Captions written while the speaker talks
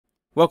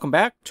Welcome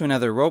back to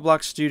another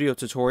Roblox Studio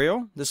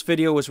tutorial. This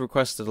video was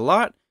requested a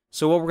lot,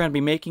 so what we're going to be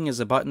making is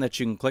a button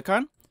that you can click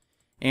on.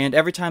 And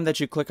every time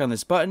that you click on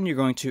this button, you're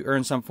going to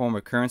earn some form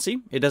of currency.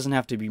 It doesn't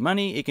have to be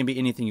money, it can be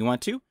anything you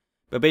want to.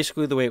 But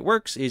basically the way it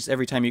works is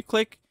every time you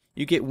click,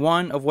 you get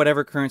one of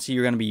whatever currency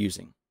you're going to be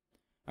using.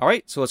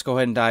 Alright, so let's go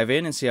ahead and dive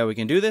in and see how we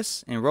can do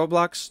this in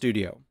Roblox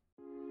Studio.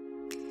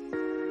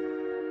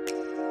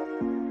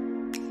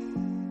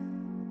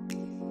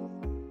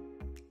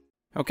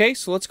 Okay,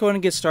 so let's go ahead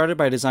and get started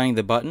by designing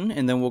the button,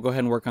 and then we'll go ahead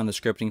and work on the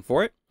scripting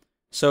for it.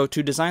 So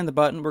to design the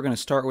button, we're going to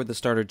start with the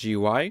starter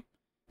GUI.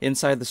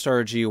 Inside the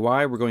starter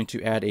GUI, we're going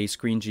to add a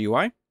screen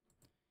GUI.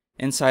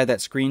 Inside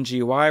that screen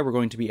GUI, we're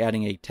going to be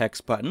adding a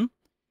text button.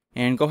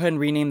 And go ahead and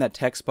rename that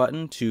text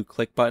button to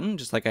click button,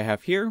 just like I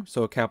have here,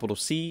 so a capital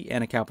C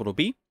and a capital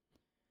B.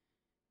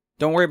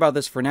 Don't worry about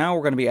this for now,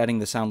 we're going to be adding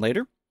the sound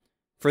later.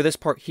 For this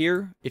part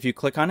here, if you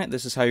click on it,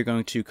 this is how you're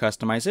going to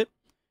customize it.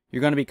 You're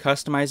going to be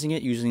customizing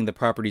it using the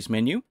Properties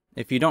menu.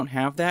 If you don't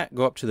have that,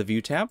 go up to the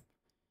View tab,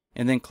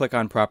 and then click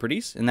on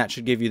Properties, and that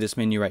should give you this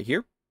menu right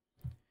here.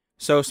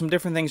 So some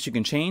different things you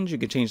can change. You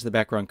can change the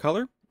background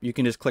color. You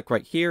can just click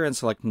right here and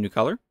select a new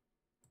color.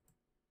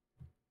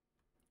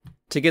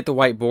 To get the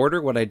white border,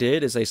 what I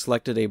did is I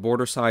selected a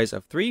border size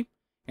of 3,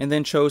 and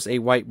then chose a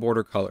white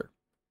border color.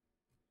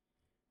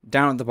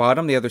 Down at the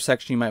bottom, the other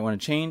section you might want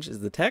to change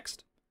is the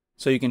text.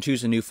 So you can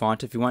choose a new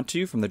font if you want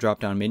to from the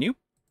drop-down menu.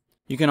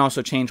 You can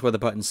also change what the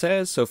button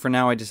says, so for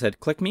now I just said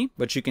click me,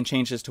 but you can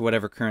change this to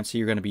whatever currency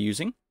you're going to be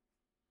using.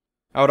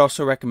 I would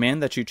also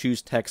recommend that you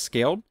choose text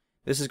scaled.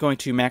 This is going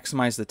to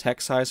maximize the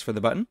text size for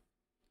the button.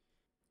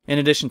 In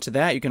addition to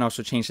that, you can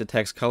also change the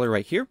text color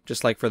right here,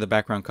 just like for the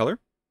background color.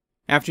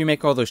 After you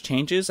make all those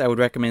changes, I would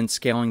recommend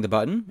scaling the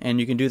button, and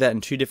you can do that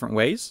in two different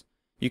ways.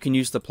 You can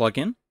use the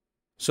plugin.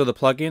 So the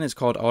plugin is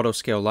called Auto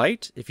Scale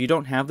Lite. If you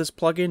don't have this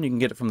plugin, you can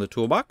get it from the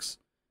toolbox.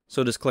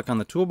 So just click on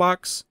the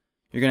toolbox.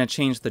 You're going to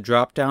change the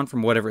drop down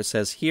from whatever it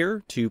says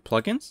here to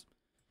plugins.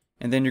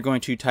 And then you're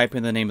going to type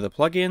in the name of the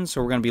plugin.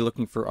 So we're going to be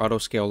looking for Auto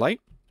Scale Lite.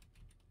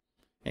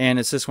 And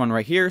it's this one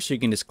right here. So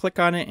you can just click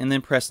on it and then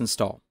press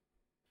install.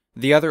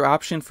 The other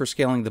option for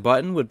scaling the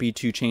button would be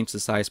to change the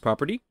size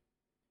property.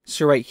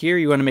 So right here,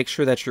 you want to make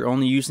sure that you're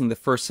only using the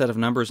first set of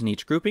numbers in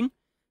each grouping.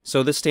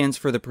 So this stands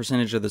for the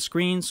percentage of the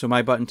screen. So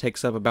my button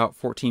takes up about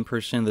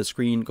 14% of the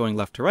screen going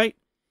left to right,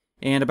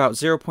 and about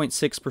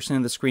 0.6%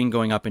 of the screen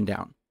going up and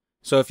down.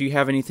 So if you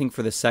have anything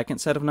for the second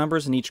set of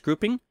numbers in each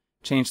grouping,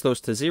 change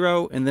those to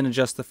 0 and then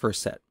adjust the first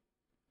set.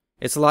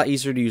 It's a lot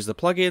easier to use the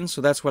plugin,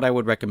 so that's what I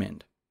would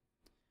recommend.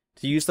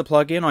 To use the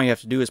plugin, all you have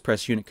to do is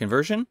press Unit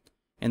Conversion,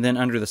 and then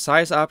under the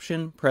size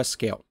option, press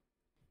Scale.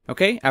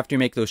 Okay, after you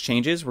make those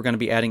changes, we're going to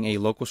be adding a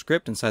local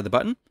script inside the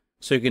button,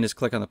 so you can just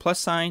click on the plus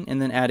sign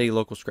and then add a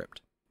local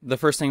script. The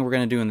first thing we're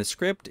going to do in the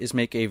script is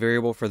make a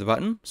variable for the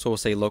button, so we'll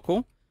say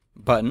local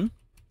button,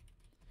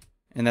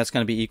 and that's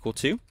going to be equal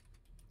to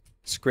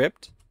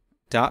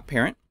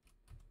script.parent.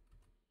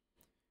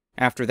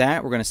 After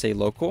that, we're going to say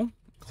local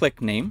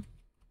click name.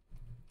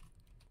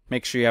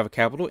 Make sure you have a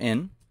capital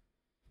N,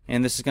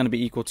 and this is going to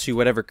be equal to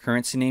whatever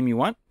currency name you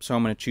want, so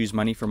I'm going to choose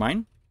money for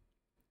mine.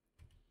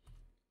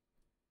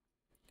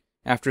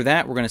 After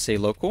that, we're going to say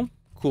local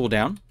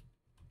cooldown,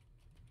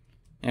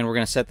 and we're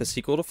going to set this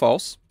equal to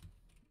false.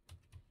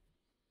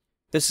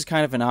 This is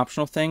kind of an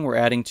optional thing we're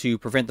adding to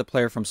prevent the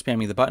player from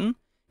spamming the button.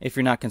 If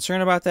you're not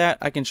concerned about that,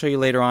 I can show you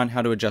later on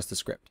how to adjust the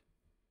script.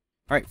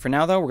 Alright, for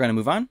now though, we're going to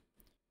move on.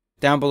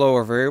 Down below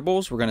our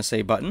variables, we're going to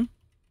say button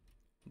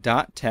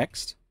dot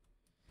text,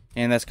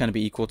 and that's going to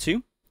be equal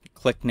to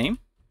click name.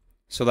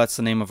 So that's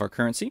the name of our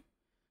currency.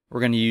 We're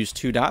going to use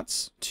 2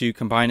 dots to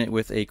combine it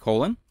with a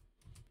colon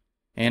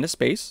and a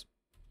space.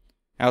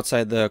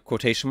 Outside the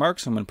quotation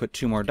marks, I'm going to put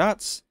 2 more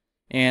dots,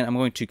 and I'm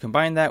going to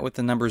combine that with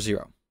the number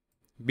 0.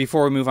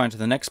 Before we move on to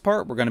the next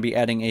part, we're going to be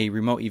adding a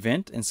remote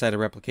event inside of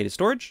replicated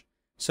storage.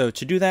 So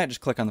to do that,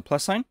 just click on the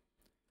plus sign,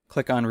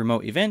 click on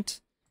remote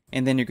event,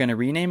 and then you're going to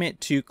rename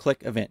it to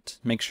click event.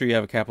 Make sure you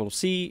have a capital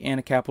C and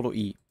a capital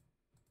E.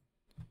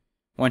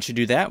 Once you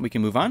do that, we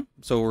can move on.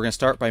 So we're going to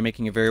start by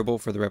making a variable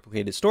for the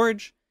replicated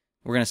storage.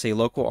 We're going to say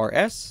local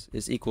rs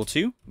is equal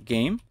to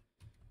game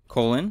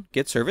colon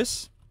get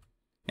service.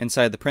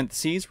 Inside the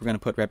parentheses, we're going to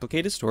put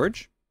replicated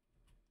storage.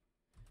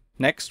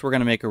 Next, we're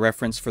going to make a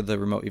reference for the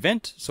remote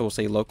event. So we'll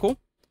say local.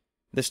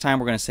 This time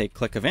we're going to say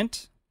click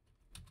event.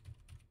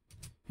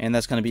 And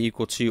that's going to be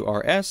equal to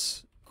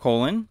rs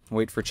colon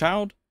wait for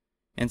child.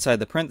 Inside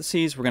the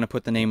parentheses, we're going to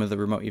put the name of the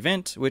remote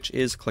event, which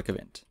is click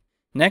event.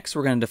 Next,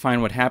 we're going to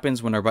define what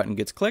happens when our button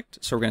gets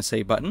clicked. So we're going to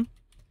say button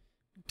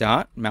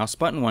dot mouse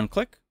button one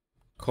click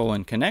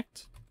colon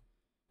connect,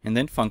 and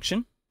then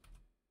function.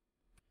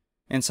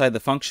 Inside the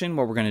function,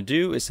 what we're going to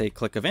do is say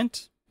click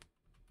event.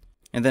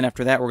 And then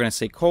after that, we're going to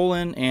say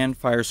colon and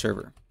fire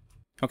server.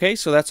 Okay,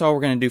 so that's all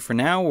we're going to do for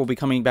now. We'll be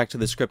coming back to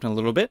the script in a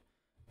little bit.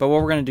 But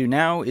what we're going to do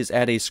now is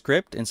add a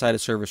script inside a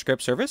server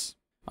script service.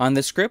 On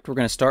this script, we're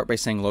going to start by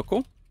saying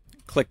local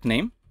click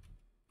name,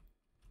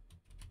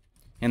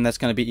 and that's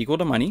going to be equal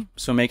to money,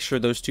 so make sure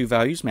those two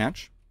values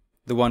match,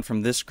 the one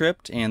from this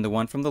script and the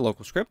one from the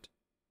local script.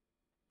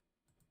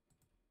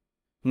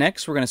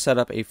 Next, we're going to set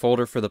up a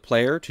folder for the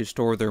player to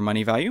store their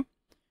money value.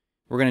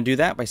 We're going to do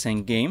that by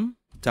saying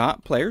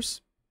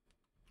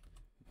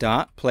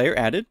game.players.player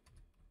added.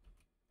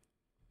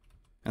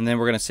 And then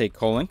we're going to say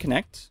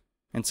 :connect.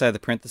 Inside the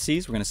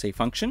parentheses, we're going to say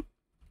function.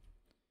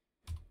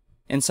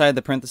 Inside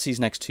the parentheses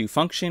next to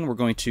function, we're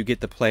going to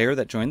get the player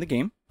that joined the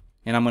game.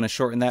 And I'm going to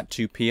shorten that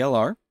to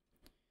PLR.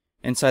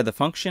 Inside the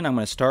function, I'm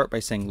going to start by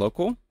saying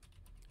local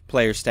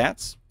player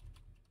stats.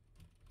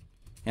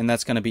 And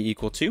that's going to be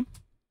equal to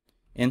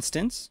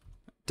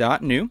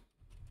instance.new.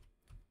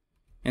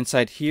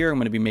 Inside here, I'm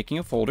going to be making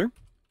a folder.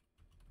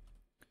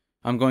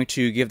 I'm going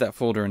to give that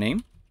folder a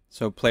name.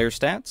 So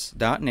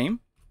playerstats.name.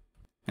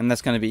 And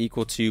that's going to be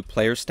equal to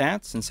player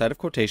stats inside of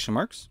quotation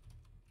marks.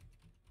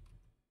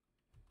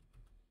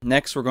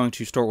 Next, we're going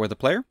to store it with the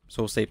player.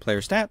 So we'll say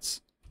player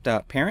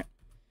stats.parent.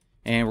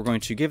 And we're going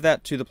to give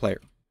that to the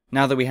player.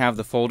 Now that we have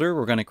the folder,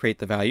 we're going to create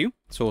the value.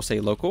 So we'll say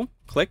local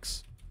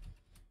clicks.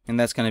 And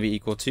that's going to be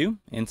equal to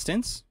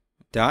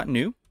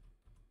instance.new.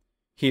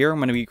 Here, I'm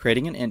going to be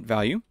creating an int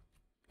value.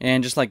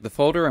 And just like the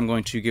folder, I'm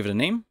going to give it a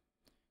name.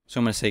 So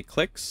I'm going to say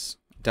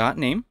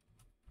clicks.name.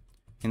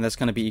 And that's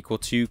going to be equal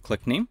to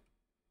click name.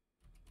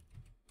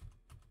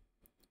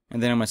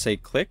 And then I'm going to say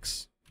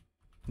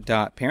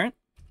clicks.parent.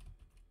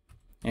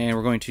 And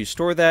we're going to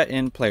store that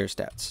in player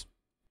stats.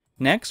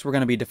 Next, we're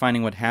going to be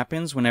defining what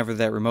happens whenever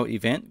that remote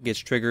event gets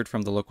triggered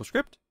from the local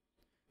script.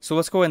 So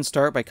let's go ahead and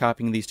start by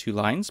copying these two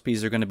lines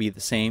because they're going to be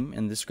the same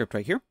in this script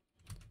right here.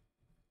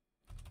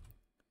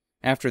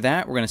 After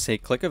that, we're going to say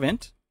click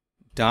event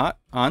dot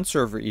on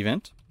server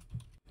event.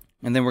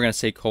 And then we're going to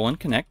say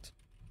 :connect.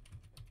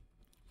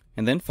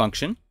 And then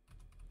function.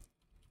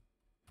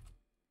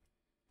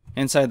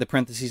 Inside the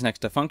parentheses next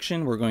to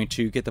function, we're going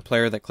to get the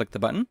player that clicked the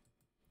button.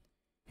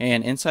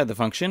 And inside the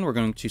function, we're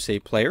going to say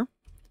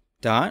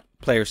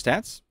player.player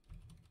stats.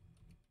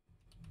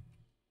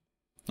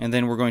 And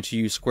then we're going to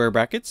use square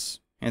brackets.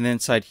 And then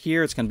inside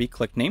here, it's going to be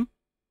click name.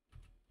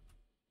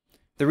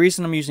 The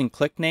reason I'm using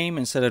click name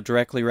instead of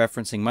directly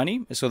referencing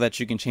money is so that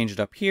you can change it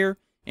up here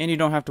and you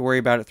don't have to worry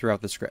about it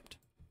throughout the script.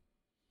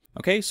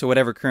 Okay, so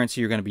whatever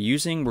currency you're going to be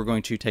using, we're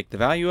going to take the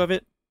value of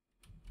it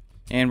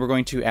and we're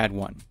going to add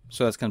 1.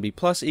 So that's going to be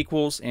plus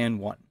equals and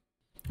 1.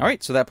 All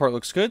right, so that part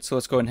looks good. So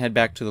let's go ahead and head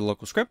back to the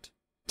local script.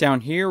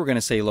 Down here, we're going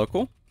to say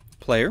local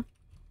player,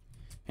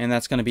 and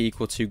that's going to be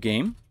equal to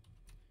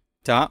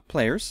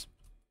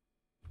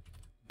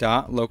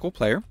game.players.local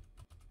player.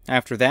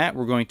 After that,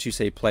 we're going to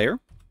say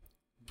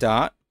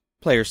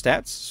player.player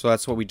stats. So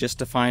that's what we just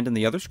defined in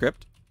the other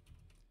script.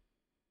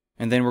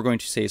 And then we're going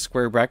to say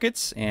square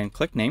brackets and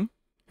click name.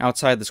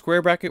 Outside the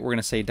square bracket, we're going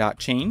to say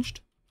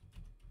 .changed,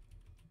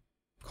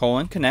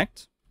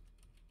 :connect,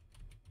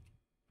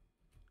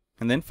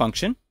 and then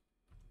function.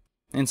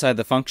 Inside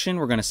the function,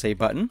 we're going to say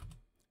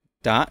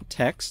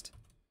button.text,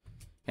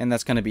 and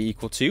that's going to be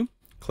equal to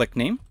click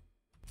name.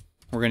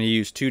 We're going to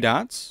use 2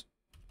 dots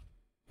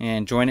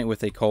and join it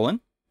with a :,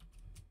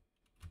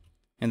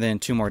 and then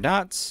 2 more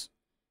dots.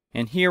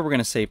 And here we're going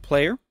to say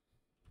player.player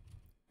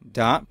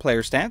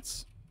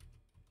stats,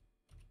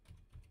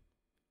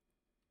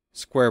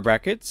 square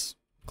brackets,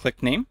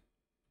 click name.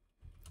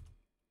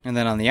 And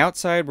then on the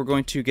outside, we're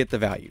going to get the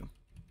value.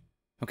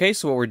 Okay,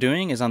 so what we're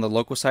doing is on the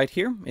local side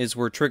here is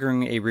we're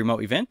triggering a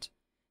remote event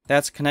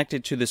that's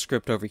connected to the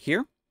script over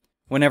here.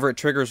 Whenever it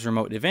triggers a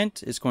remote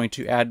event, it's going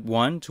to add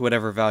 1 to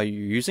whatever value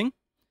you're using.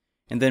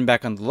 And then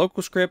back on the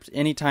local script,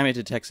 anytime it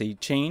detects a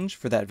change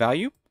for that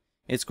value,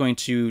 it's going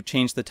to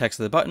change the text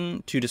of the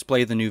button to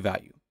display the new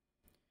value.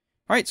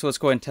 All right, so let's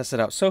go ahead and test it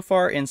out so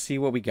far and see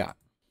what we got.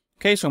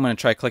 Okay, so I'm going to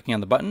try clicking on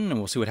the button and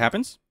we'll see what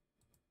happens.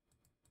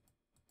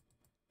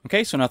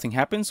 Okay, so nothing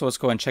happens, so let's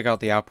go ahead and check out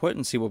the output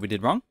and see what we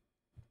did wrong.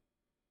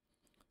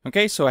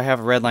 Okay, so I have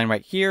a red line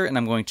right here and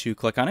I'm going to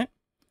click on it.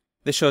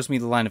 This shows me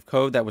the line of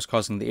code that was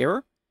causing the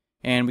error.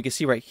 And we can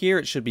see right here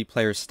it should be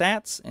player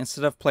stats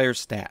instead of player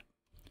stat.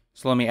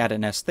 So let me add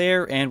an S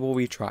there and we'll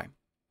retry.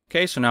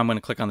 Okay, so now I'm going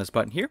to click on this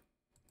button here.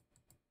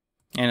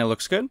 And it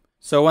looks good.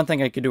 So one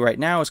thing I could do right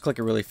now is click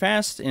it really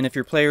fast, and if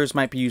your players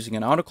might be using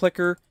an auto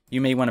clicker, you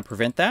may want to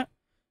prevent that.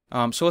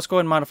 So let's go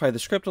ahead and modify the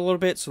script a little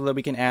bit so that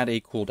we can add a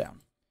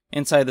cooldown.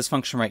 Inside this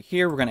function right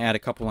here, we're going to add a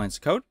couple lines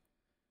of code.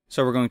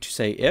 So we're going to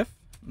say if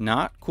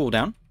not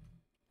cooldown.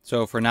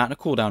 So if we're not in a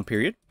cooldown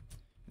period,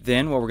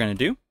 then what we're going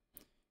to do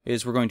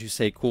is we're going to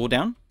say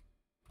cooldown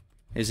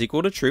is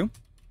equal to true.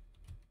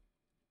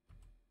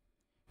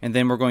 And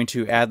then we're going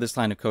to add this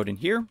line of code in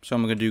here. So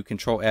I'm going to do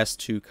Control S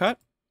to cut,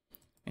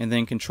 and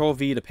then Control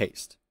V to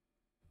paste.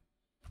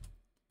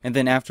 And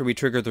then after we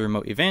trigger the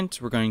remote event,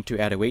 we're going to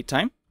add a wait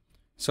time.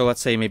 So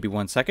let's say maybe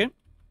 1 second.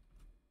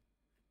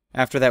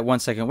 After that 1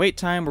 second wait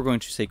time, we're going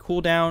to say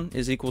cooldown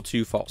is equal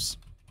to false.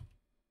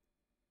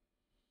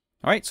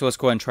 All right, so let's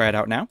go ahead and try it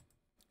out now.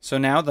 So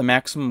now the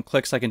maximum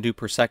clicks I can do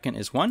per second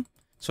is 1.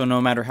 So no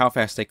matter how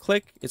fast I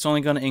click, it's only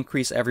going to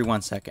increase every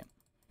 1 second.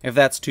 If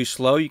that's too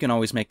slow, you can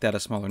always make that a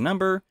smaller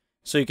number.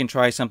 So you can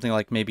try something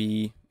like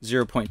maybe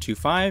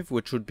 0.25,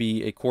 which would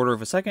be 1/4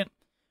 of a second,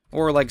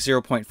 or like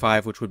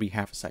 0.5, which would be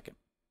half a second.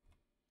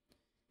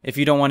 If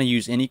you don't want to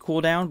use any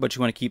cooldown, but you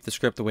want to keep the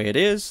script the way it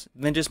is,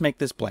 then just make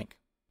this blank.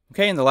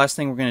 Okay, and the last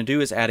thing we're going to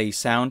do is add a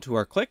sound to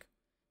our click.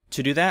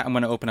 To do that, I'm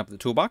going to open up the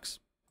toolbox.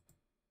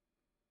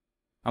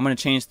 I'm going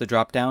to change the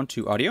drop down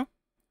to audio.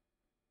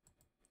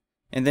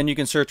 And then you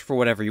can search for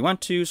whatever you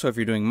want to. So if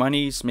you're doing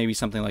monies, maybe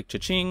something like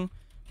cha-ching,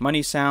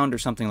 money sound, or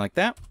something like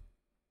that.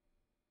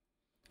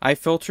 I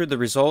filtered the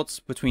results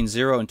between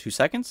 0 and 2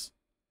 seconds.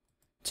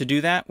 To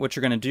do that, what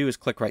you're going to do is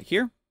click right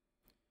here.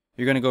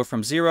 You're going to go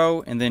from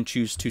 0 and then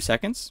choose 2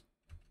 seconds.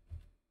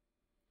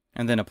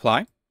 And then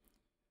apply.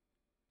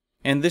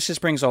 And this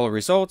just brings all the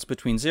results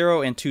between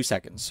 0 and 2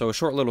 seconds. So a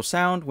short little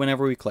sound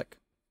whenever we click.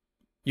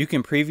 You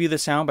can preview the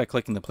sound by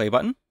clicking the play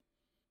button.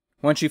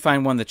 Once you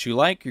find one that you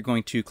like, you're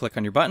going to click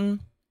on your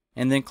button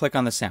and then click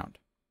on the sound.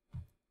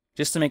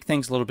 Just to make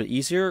things a little bit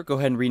easier, go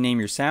ahead and rename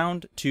your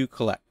sound to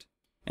collect.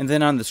 And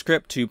then on the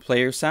script to play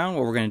your sound,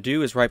 what we're going to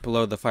do is right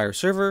below the Fire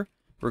server,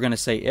 we're going to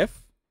say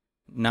if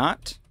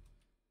not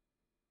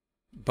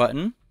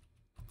button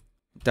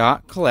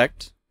dot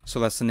collect, so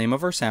that's the name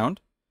of our sound,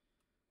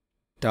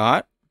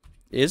 dot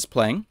is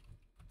playing.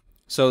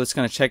 So it's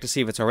going to check to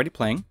see if it's already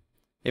playing.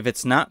 If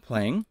it's not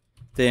playing,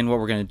 then what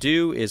we're going to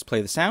do is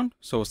play the sound.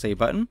 So we'll say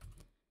button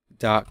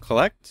dot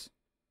collect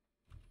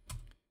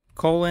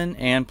colon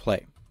and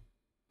play.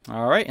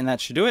 All right, and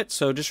that should do it.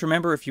 So just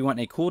remember, if you want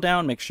a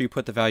cooldown, make sure you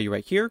put the value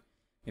right here.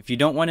 If you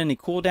don't want any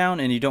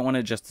cooldown and you don't want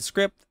to adjust the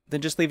script,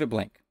 then just leave it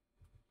blank.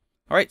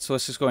 All right, so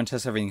let's just go and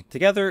test everything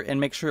together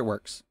and make sure it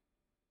works.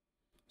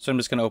 So I'm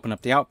just going to open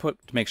up the output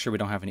to make sure we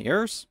don't have any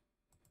errors.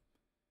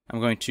 I'm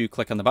going to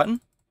click on the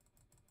button.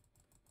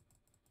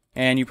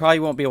 And you probably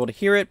won't be able to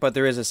hear it, but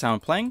there is a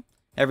sound playing.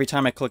 Every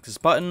time I click this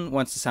button,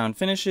 once the sound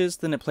finishes,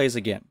 then it plays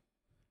again.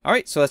 All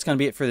right, so that's going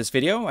to be it for this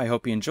video. I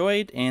hope you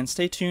enjoyed, and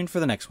stay tuned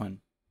for the next one.